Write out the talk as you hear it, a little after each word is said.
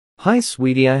Hi,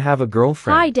 sweetie, I have a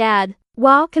girlfriend. Hi, Dad.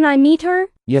 Well, can I meet her?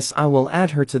 Yes, I will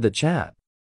add her to the chat.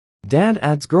 Dad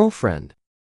adds girlfriend.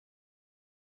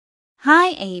 Hi,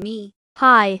 Amy.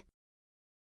 Hi.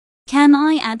 Can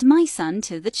I add my son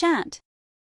to the chat?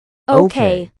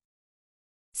 Okay.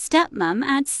 Stepmom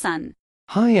adds son.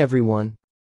 Hi, everyone.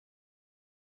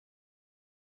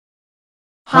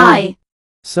 Hi.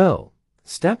 So,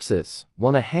 stepsis,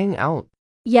 wanna hang out?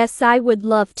 Yes, I would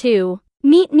love to.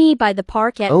 Meet me by the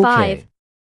park at 5.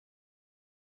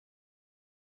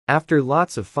 After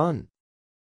lots of fun.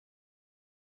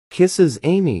 Kisses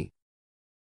Amy.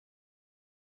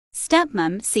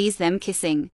 Stepmom sees them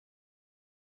kissing.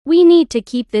 We need to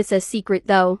keep this a secret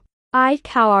though.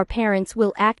 How our parents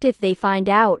will act if they find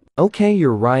out. Okay,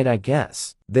 you're right, I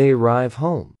guess. They arrive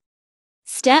home.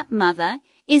 Stepmother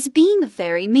is being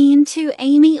very mean to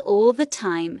Amy all the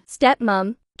time.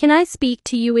 Stepmom, can I speak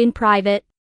to you in private?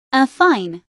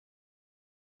 Fine.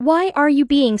 Why are you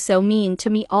being so mean to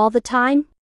me all the time?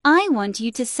 I want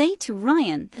you to say to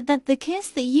Ryan that the kiss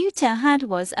that you two had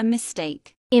was a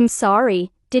mistake. I'm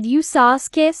sorry. Did you saw us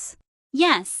kiss?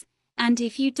 Yes, and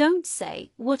if you don't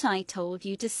say what I told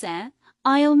you to say,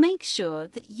 I'll make sure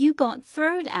that you got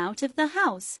thrown out of the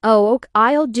house. Oh, ok,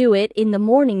 I'll do it in the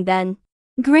morning then.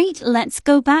 Great, let's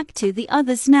go back to the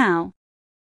others now.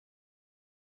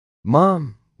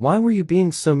 Mom, why were you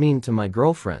being so mean to my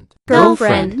girlfriend?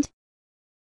 Girlfriend?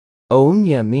 Oh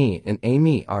yeah, me and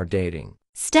Amy are dating.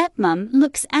 Stepmom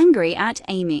looks angry at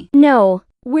Amy. No,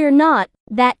 we're not.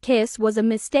 That kiss was a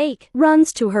mistake.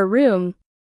 Runs to her room.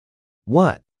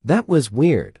 What? That was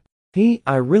weird.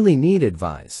 I really need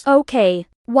advice. Okay,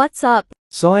 what's up?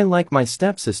 So I like my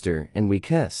stepsister and we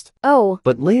kissed. Oh,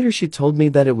 But later she told me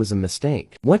that it was a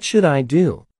mistake. What should I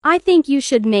do? I think you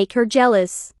should make her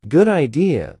jealous. Good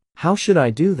idea. How should I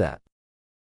do that?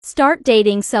 Start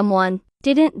dating someone.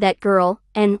 Didn't that girl,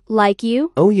 and like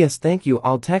you? Oh yes, thank you,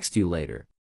 I'll text you later.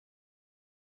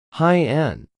 Hi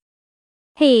Anne.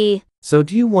 Hey. So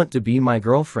do you want to be my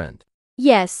girlfriend?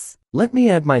 Yes. Let me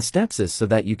add my stepsis so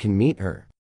that you can meet her.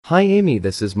 Hi Amy,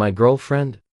 this is my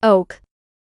girlfriend. Oak.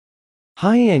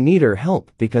 Hi, I need her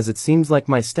help because it seems like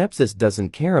my stepsis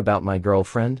doesn't care about my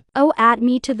girlfriend. Oh, add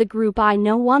me to the group, I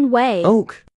know one way.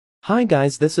 Oak. Hi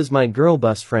guys, this is my girl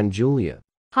best friend Julia.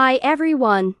 Hi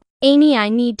everyone. Amy, I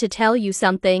need to tell you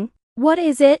something. What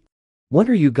is it? What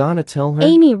are you gonna tell her?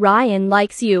 Amy, Ryan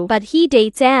likes you, but he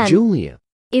dates Anne. Julia.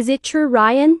 Is it true,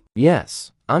 Ryan?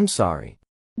 Yes, I'm sorry.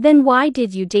 Then why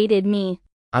did you dated me?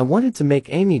 I wanted to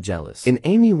make Amy jealous. And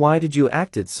Amy, why did you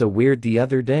acted so weird the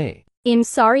other day? I'm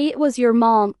sorry it was your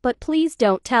mom, but please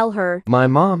don't tell her. My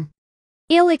mom?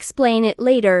 I'll explain it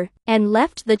later, and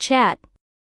left the chat.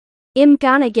 I'm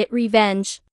gonna get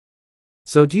revenge.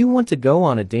 So do you want to go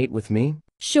on a date with me?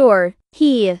 Sure,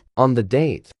 On the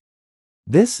date.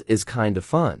 This is kinda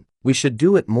fun. We should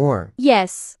do it more.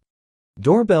 Yes.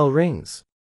 Doorbell rings.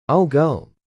 I'll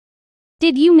go.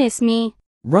 Did you miss me?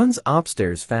 Runs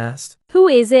upstairs fast. Who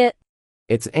is it?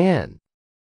 It's Anne.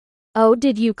 Oh,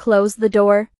 did you close the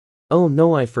door? Oh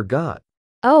no, I forgot.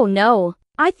 Oh no,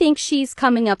 I think she's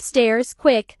coming upstairs.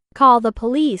 Quick, call the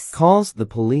police. Calls the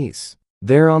police.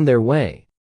 They're on their way.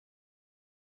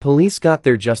 Police got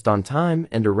there just on time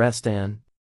and arrest Anne.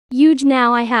 Huge,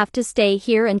 now I have to stay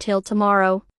here until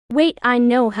tomorrow. Wait, I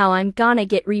know how I'm gonna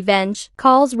get revenge.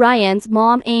 Calls Ryan's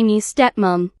mom, Amy's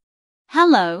stepmom.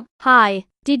 Hello. Hi,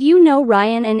 did you know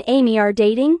Ryan and Amy are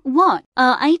dating? What?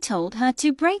 I told her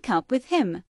to break up with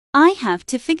him. I have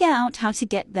to figure out how to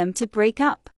get them to break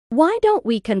up. Why don't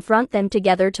we confront them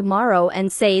together tomorrow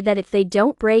and say that if they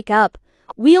don't break up,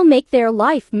 we'll make their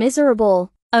life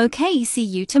miserable. Okay, see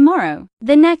you tomorrow.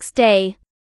 The next day.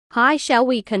 Hi, shall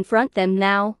we confront them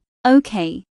now?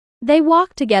 Okay. They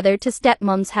walk together to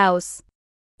stepmom's house.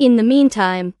 In the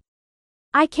meantime,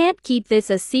 I can't keep this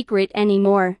a secret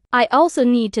anymore. I also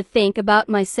need to think about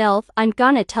myself. I'm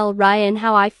gonna tell Ryan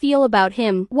how I feel about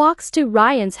him. Walks to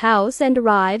Ryan's house and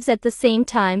arrives at the same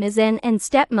time as Anne and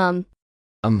stepmom.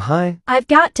 Hi. I've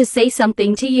got to say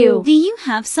something to you. Do you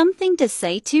have something to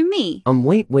say to me?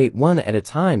 Wait, one at a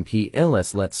time,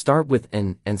 PLS. Let's start with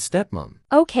Anne and stepmom.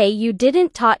 Okay, you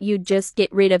didn't thought you'd just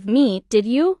get rid of me, did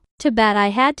you? Too bad I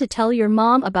had to tell your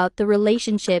mom about the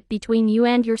relationship between you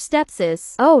and your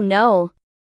stepsis. Oh no.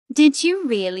 Did you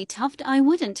really thought I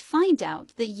wouldn't find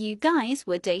out that you guys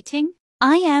were dating?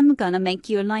 I am gonna make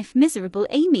your life miserable,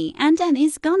 Amy, and Anne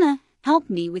is gonna help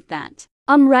me with that.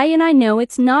 Ryan, I know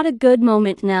it's not a good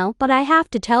moment now, but I have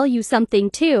to tell you something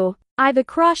too. I've a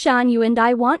crush on you and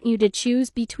I want you to choose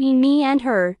between me and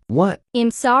her. What?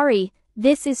 I'm sorry.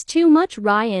 This is too much,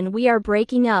 Ryan. We are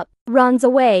breaking up. Runs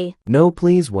away. No,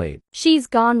 please wait. She's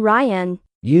gone, Ryan.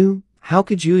 You How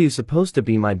could you supposed to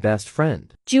be my best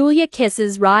friend? Julia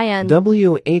kisses Ryan.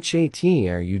 WHAT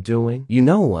are you doing? You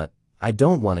know what? I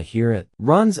don't want to hear it.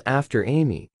 Runs after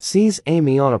Amy. Sees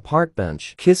Amy on a park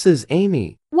bench. Kisses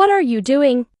Amy. What are you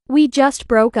doing? We just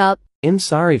broke up. I'm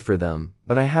sorry for them,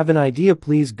 but I have an idea.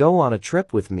 Please go on a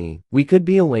trip with me. We could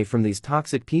be away from these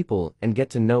toxic people and get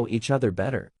to know each other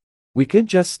better. We could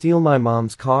just steal my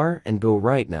mom's car and go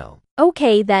right now.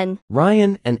 Okay then.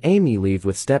 Ryan and Amy leave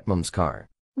with stepmom's car.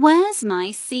 Where's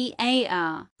my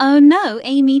car? Oh no,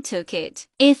 Amy took it.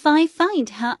 If I find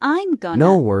her, I'm gonna...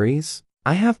 No worries.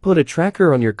 I have put a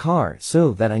tracker on your car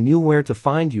so that I knew where to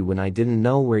find you when I didn't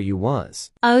know where you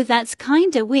was. Oh, that's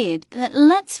kinda weird, but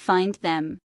let's find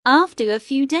them. After a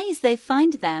few days they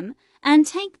find them and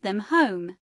take them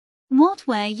home. What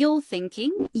were you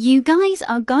thinking? You guys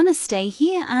are gonna stay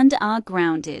here and are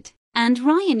grounded. And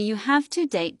Ryan, you have to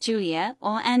date Julia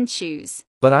and choose.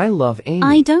 But I love Amy.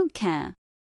 I don't care.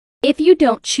 If you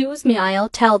don't choose me, I'll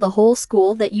tell the whole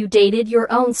school that you dated your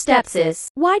own stepsis.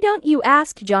 Why don't you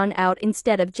ask John out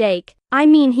instead of Jake? I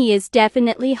mean, he is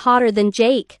definitely hotter than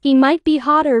Jake. He might be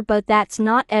hotter, but that's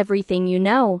not everything, you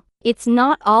know. It's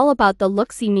not all about the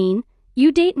looks, you mean.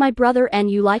 You date my brother and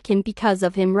you like him because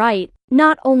of him, right?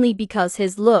 Not only because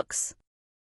his looks.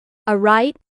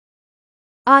 Right?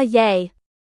 Yay.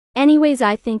 Anyways,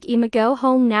 I think I'ma go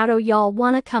home now. Do y'all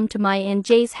wanna come to my and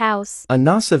Jay's house?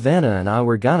 Nah, Savannah and I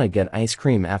were gonna get ice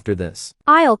cream after this.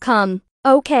 I'll come.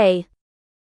 Okay.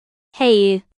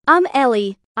 Hey, I'm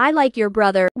Ellie. I like your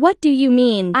brother. What do you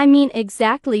mean? I mean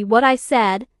exactly what I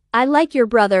said. I like your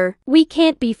brother. We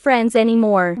can't be friends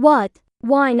anymore. What?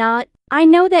 Why not? I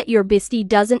know that your bestie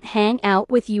doesn't hang out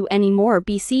with you anymore.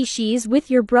 BC, she's with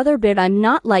your brother, but I'm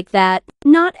not like that.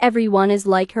 Not everyone is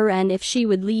like her, and if she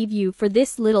would leave you for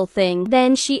this little thing,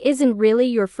 then she isn't really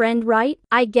your friend, right?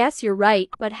 I guess you're right,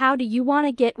 but how do you want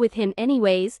to get with him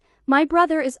anyways? My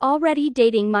brother is already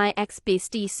dating my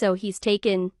ex-bestie, so he's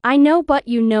taken. I know, but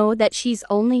you know that she's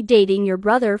only dating your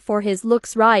brother for his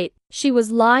looks, right? She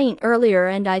was lying earlier,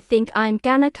 and I think I'm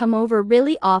gonna come over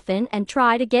really often and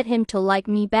try to get him to like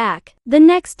me back. The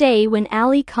next day when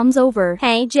Allie comes over,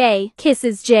 hey Jay,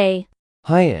 kisses Jay.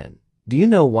 Hi Ann, do you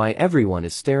know why everyone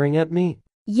is staring at me?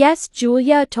 Yes,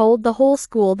 Julia told the whole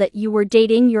school that you were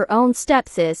dating your own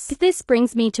stepsis. This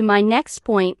brings me to my next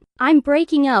point. I'm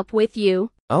breaking up with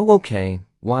you. Oh, okay.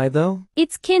 Why though?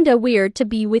 It's kinda weird to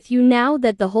be with you now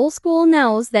that the whole school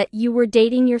knows that you were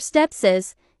dating your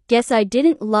stepsis. Guess I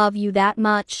didn't love you that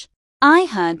much. I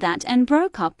heard that and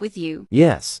broke up with you.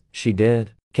 Yes, she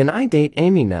did. Can I date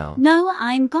Amy now? No,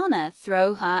 I'm gonna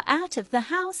throw her out of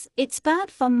the house. It's bad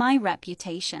for my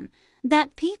reputation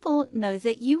that people know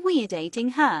that you were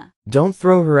dating her. Don't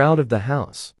throw her out of the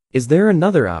house. Is there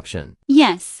another option?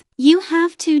 Yes, you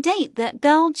have to date that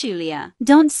girl Julia.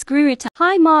 Don't screw it up.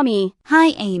 Hi, Mommy. Hi,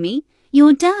 Amy.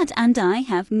 Your dad and I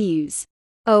have news.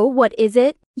 Oh, what is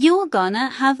it? You're gonna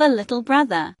have a little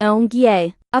brother. Oh,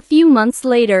 yay. A few months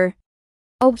later.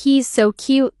 Oh, he's so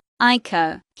cute.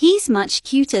 Iko. He's much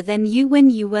cuter than you when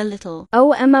you were little.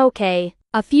 Oh, I'm okay.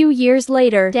 A few years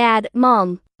later. Dad,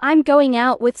 Mom, I'm going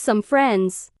out with some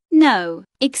friends. No,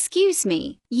 excuse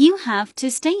me. You have to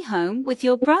stay home with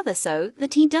your brother so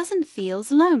that he doesn't feel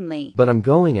lonely. But I'm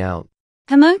going out.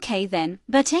 Okay then,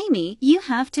 but Amy, you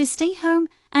have to stay home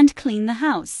and clean the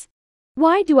house.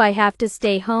 Why do I have to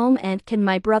stay home, and can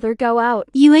my brother go out?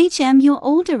 You're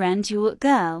older and you're a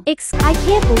girl. I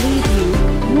can't believe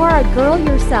you. You are a girl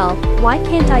yourself. Why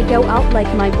can't I go out like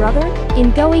my brother?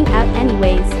 In going out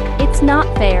anyways. It's not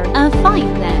fair.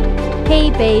 Fine then. Hey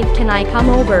babe, can I come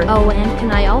over? Oh, and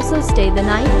can I also stay the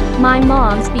night? My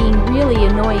mom's being really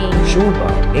annoying. Sure,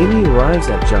 Bob. Amy arrives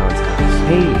at John's house.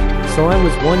 Hey, so I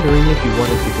was wondering if you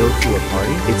wanted to go to a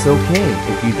party? It's okay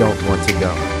if you don't want to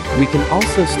go. We can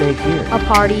also stay here. A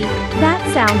party? That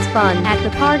sounds fun. At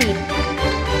the party,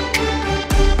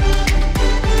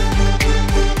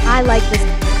 I like this.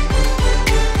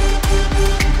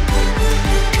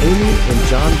 Amy and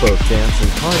John both dance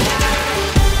and party.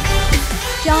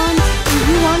 John, do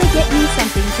you want to get me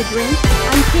something to drink?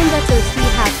 I'm kinda thirsty.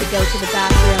 Have to go to the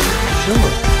bathroom.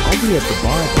 Sure, I'll be at the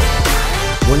bar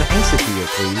then. One ice here,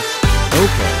 please.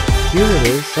 Okay, here it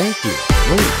is. Thank you.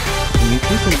 Wait, can you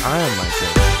keep an eye on my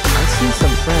drink? I see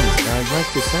some friends and I'd like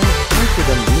to say hi to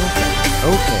them real fast.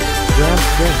 Okay, grab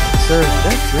drink. Sir,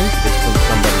 that drink is from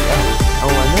somebody else.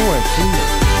 Oh, I know I've seen it.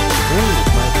 Where is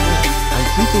my friend? I'm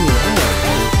keeping an eye on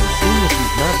him and seeing if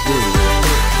he's not doing it.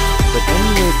 But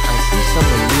anyways, I see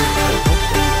someone new and I help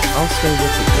them. I'll stay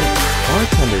with the drink.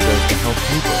 Bartender goes to help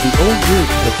people. The old dude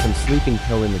puts some sleeping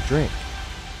pill in the drink.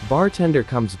 Bartender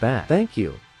comes back. Thank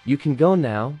you. You can go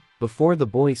now. before the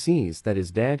boy sees that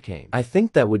his dad came. I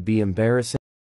think that would be embarrassing.